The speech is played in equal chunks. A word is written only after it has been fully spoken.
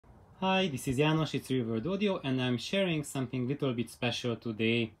Hi, this is János, it's Reword Audio, and I'm sharing something little bit special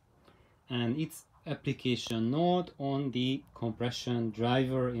today, and it's application note on the compression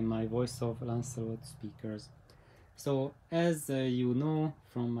driver in my voice of Lancelot speakers. So as you know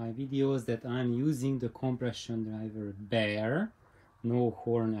from my videos that I'm using the compression driver bare, no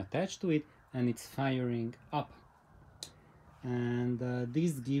horn attached to it, and it's firing up. And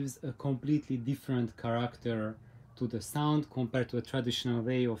this gives a completely different character to the sound compared to a traditional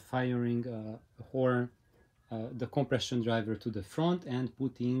way of firing a horn, the compression driver to the front and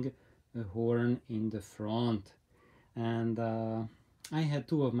putting a horn in the front. And I had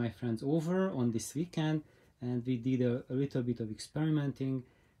two of my friends over on this weekend, and we did a little bit of experimenting,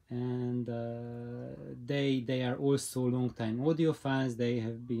 and they are also long-time audiophiles. They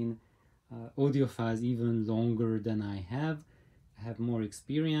have been audiophiles even longer than I have more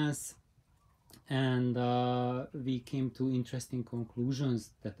experience, and we came to interesting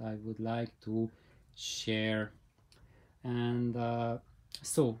conclusions that I would like to share. And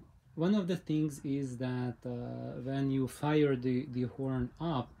so one of the things is that when you fire the horn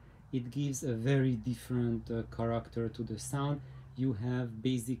up, it gives a very different character to the sound. You have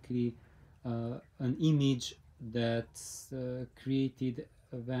basically an image that's created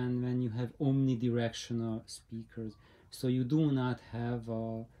when you have omnidirectional speakers. So you do not have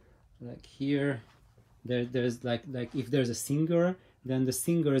like here there's like if there's a singer, then the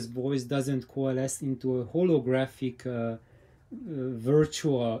singer's voice doesn't coalesce into a holographic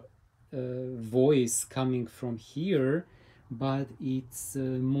virtual voice coming from here, but it's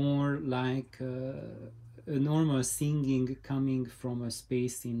more like a normal singing coming from a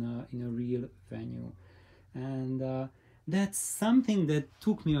space in a real venue. And that's something that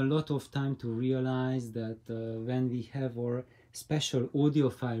took me a lot of time to realize, that when we have our special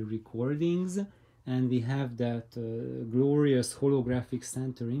audiophile recordings and we have that glorious holographic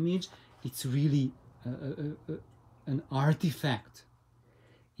center image, it's really an artifact.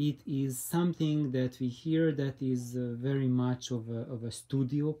 It is something that we hear that is very much of a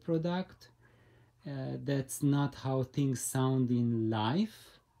studio product. That's not how things sound in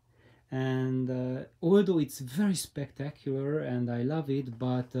life. And although it's very spectacular and I love it,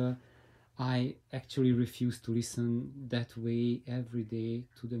 but I actually refuse to listen that way every day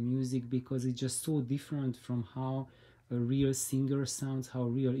to the music, because it's just so different from how a real singer sounds, how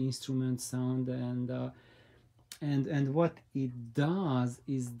real instruments sound. And what it does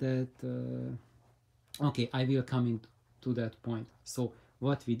is that okay, I will come into that point. So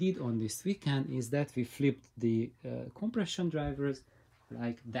what we did on this weekend is that we flipped the compression drivers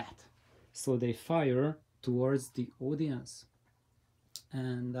like that, so they fire towards the audience.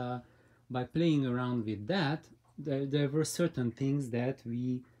 And by playing around with that, there were certain things that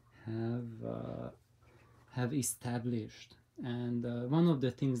we have established. And one of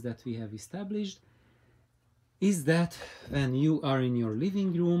the things that we have established is that when you are in your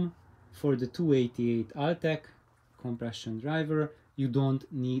living room, for the 288 Altec compression driver, you don't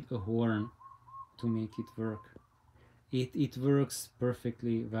need a horn to make it work. It works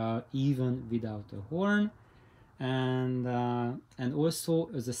perfectly well even without a horn. And also,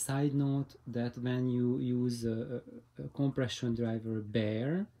 as a side note, that when you use a compression driver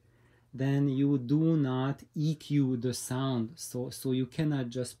bare, then you do not EQ the sound, so you cannot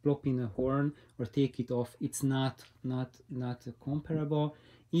just plop in a horn or take it off. It's not comparable.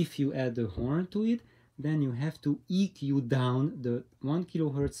 If you add a horn to it, then you have to EQ down the 1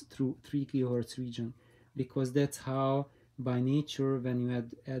 kilohertz through 3 kilohertz region, because that's how by nature when you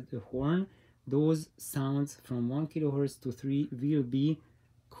add a horn, those sounds from 1 kilohertz to 3 will be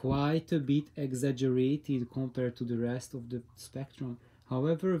quite a bit exaggerated compared to the rest of the spectrum.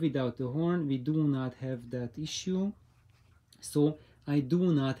 However, without the horn, we do not have that issue, so I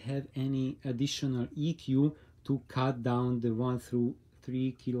do not have any additional EQ to cut down the 1 through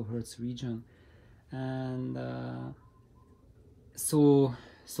 3 kilohertz region. And so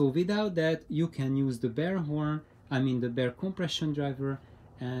without that, you can use the bare horn, the bare compression driver,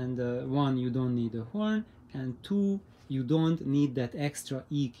 and one, you don't need a horn, and two, you don't need that extra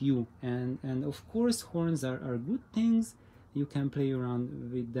EQ. And of course, horns are good things. You can play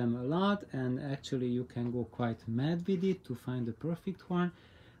around with them a lot, and actually you can go quite mad with it to find the perfect horn.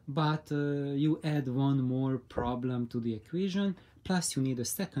 But you add one more problem to the equation, plus you need a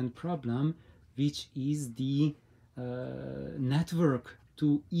second problem, which is the network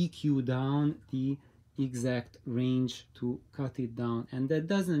to EQ down the exact range to cut it down. And that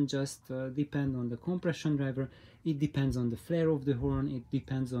doesn't just depend on the compression driver, it depends on the flare of the horn, it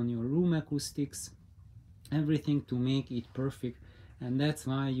depends on your room acoustics, everything to make it perfect. And that's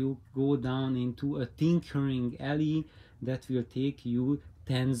why you go down into a tinkering alley that will take you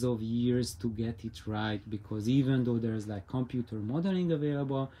tens of years to get it right, because even though there's like computer modeling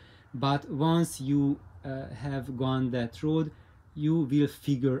available, but once you have gone that road, you will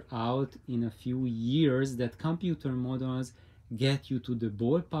figure out in a few years that computer models get you to the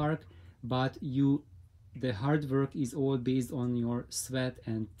ballpark, but the hard work is all based on your sweat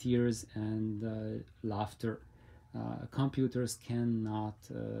and tears and laughter. Computers cannot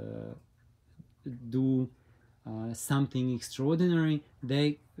do something extraordinary.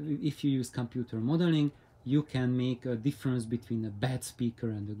 If you use computer modeling, you can make a difference between a bad speaker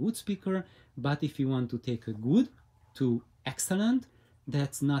and a good speaker, but if you want to take a good to excellent,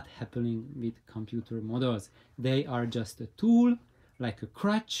 that's not happening with computer models. They are just a tool, like a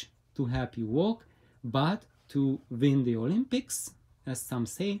crutch, to help you walk, but to win the Olympics, as some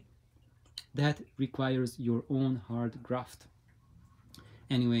say, that requires your own hard graft.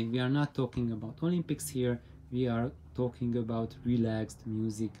 Anyway, we are not talking about Olympics here, we are talking about relaxed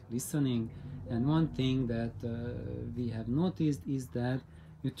music listening. And one thing that we have noticed is that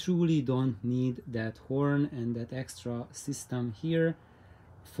you truly don't need that horn and that extra system here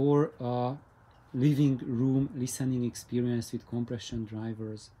for a living room listening experience with compression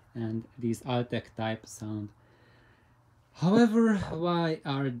drivers and these Altec type sound. However, why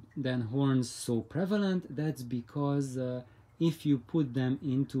are then horns so prevalent? That's because if you put them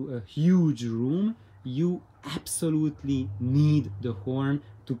into a huge room, you absolutely need the horn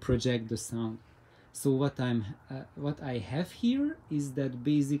to project the sound. So what I have here is that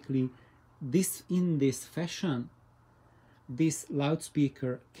basically in this fashion, this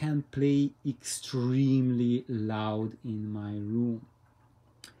loudspeaker can play extremely loud in my room.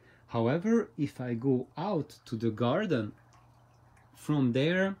 However, if I go out to the garden, from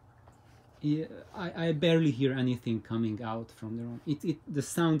there I barely hear anything coming out from the room. The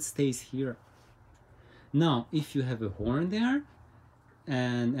sound stays here. Now, if you have a horn there,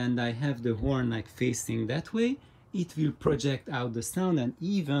 and I have the horn like facing that way, it will project out the sound, and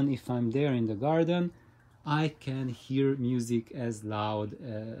even if I'm there in the garden, I can hear music as loud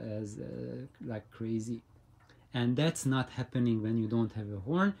as like crazy. And that's not happening when you don't have a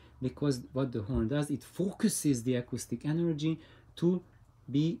horn, because what the horn does, it focuses the acoustic energy to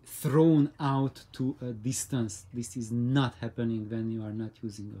be thrown out to a distance. This is not happening when you are not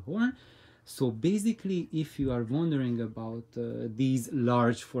using a horn. So basically, if you are wondering about these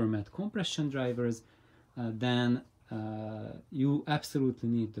large format compression drivers, then you absolutely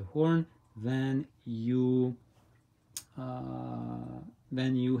need the horn when you have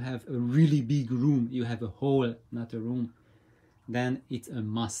a really big room, you have a hall, not a room, then it's a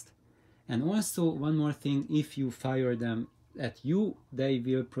must. And also one more thing, if you fire them at you, they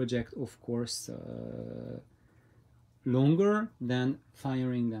will project, of course, longer than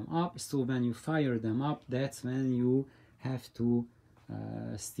firing them up. So when you fire them up, that's when you have to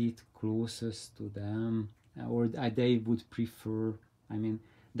sit closest to them, or they would prefer, I mean,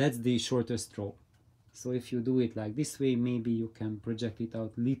 that's the shortest row. So if you do it like this way, maybe you can project it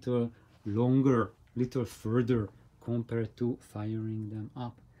out little longer, little further compared to firing them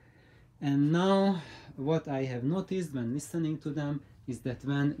up. And now what I have noticed when listening to them is that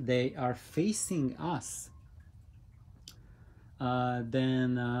when they are facing us,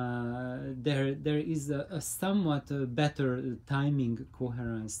 then there is a somewhat better timing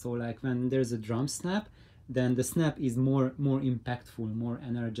coherence. So like when there's a drum snap, then the snap is more impactful, more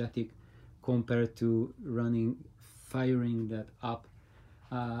energetic compared to firing that up.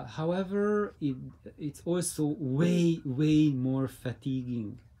 However, it's also way more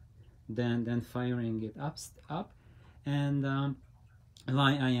fatiguing than firing it up. And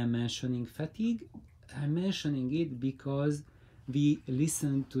why I am mentioning fatigue? I'm mentioning it because we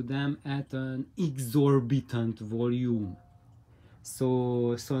listen to them at an exorbitant volume.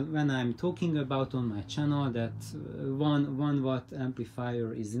 So when I'm talking about on my channel that 1 watt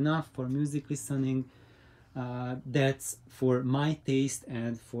amplifier is enough for music listening, that's for my taste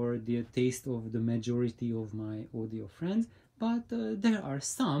and for the taste of the majority of my audio friends, but there are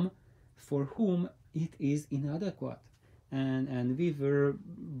some for whom it is inadequate. And we were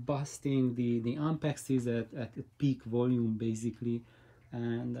busting the ampexes at peak volume basically,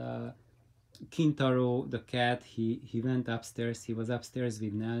 and Kintaro, the cat, he went upstairs. He was upstairs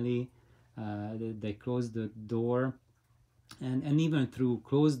with Nelly. They closed the door, and even through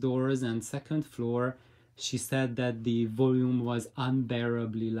closed doors and second floor, she said that the volume was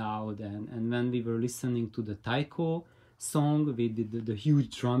unbearably loud. And when we were listening to the taiko song with the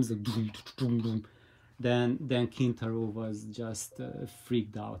huge drums, the boom, boom, boom, then Kintaro was just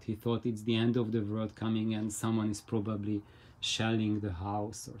freaked out. He thought it's the end of the world coming and someone is probably shelling the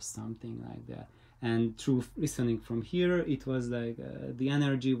house or something like that. and through listening from here, it was like the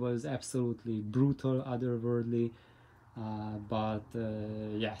energy was absolutely brutal, otherworldly. But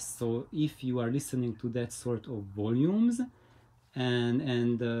yes, so if you are listening to that sort of volumes,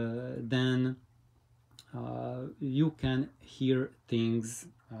 and then you can hear things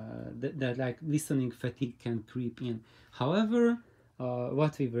that like listening fatigue can creep in. However,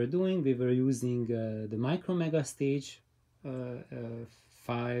 what we were doing, we were using the micro mega stage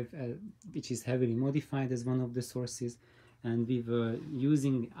 5, which is heavily modified as one of the sources, and we were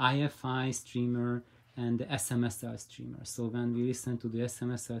using IFI streamer and the SMSL streamer. So when we listened to the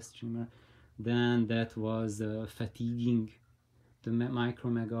SMSL streamer, then that was fatiguing. The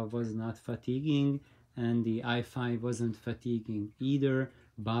micro mega was not fatiguing, and the i5 wasn't fatiguing either,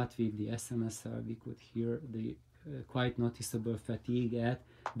 but with the SMSL we could hear the quite noticeable fatigue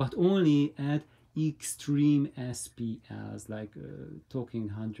but only at extreme SPLs, like talking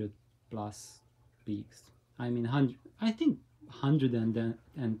 100 plus peaks. I mean, I think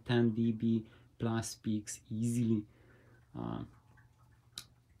 110 dB plus peaks easily.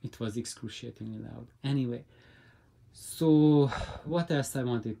 It was excruciatingly loud. Anyway, so what else I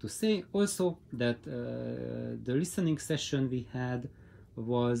wanted to say? Also that the listening session we had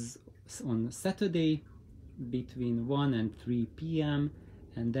was on Saturday between 1 and 3 p.m.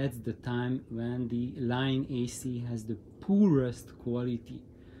 and that's the time when the line AC has the poorest quality.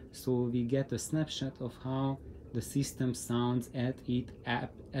 So we get a snapshot of how the system sounds at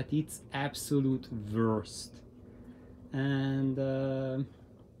its absolute worst. And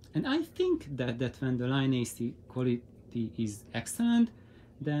I think that when the line AC quality is excellent,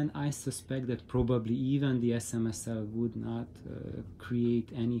 then I suspect that probably even the SMSL would not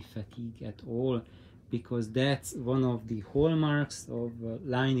create any fatigue at all, because that's one of the hallmarks of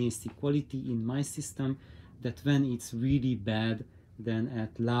line AC quality in my system, that when it's really bad, then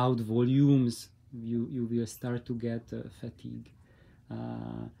at loud volumes you will start to get fatigue.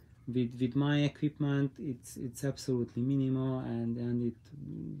 With my equipment, it's absolutely minimal, and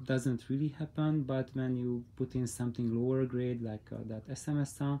it doesn't really happen. But when you put in something lower grade like that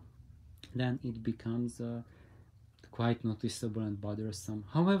SMSL, then it becomes quite noticeable and bothersome.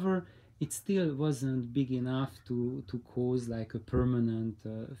 However, it still wasn't big enough to cause like a permanent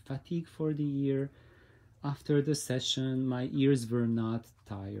fatigue for the ear. After the session, my ears were not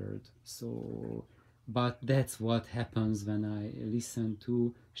tired. So, but that's what happens when I listen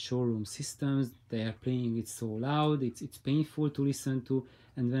to showroom systems. They are playing it so loud, it's painful to listen to,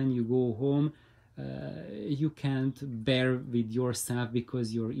 and when you go home, you can't bear with yourself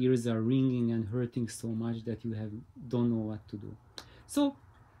because your ears are ringing and hurting so much that you don't know what to do. So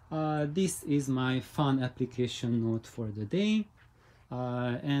this is my fun application note for the day,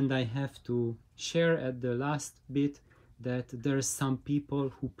 and I have to share at the last bit that there's some people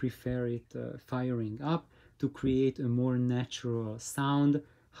who prefer it firing up to create a more natural sound,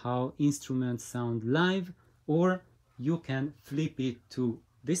 how instruments sound live, or you can flip it to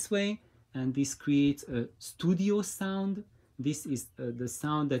this way, and this creates a studio sound. This is the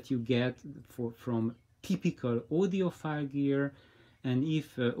sound that you get from typical audiophile gear, and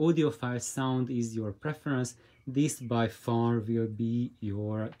if audiophile sound is your preference, this by far will be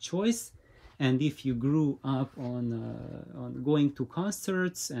your choice. And if you grew up on going to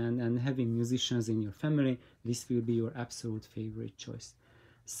concerts and having musicians in your family, this will be your absolute favorite choice.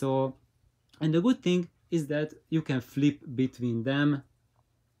 So, and the good thing is that you can flip between them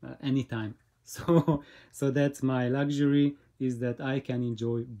anytime. So that's my luxury, is that I can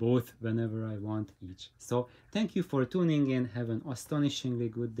enjoy both whenever I want each. So thank you for tuning in. Have an astonishingly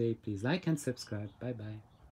good day. Please like and subscribe. Bye bye.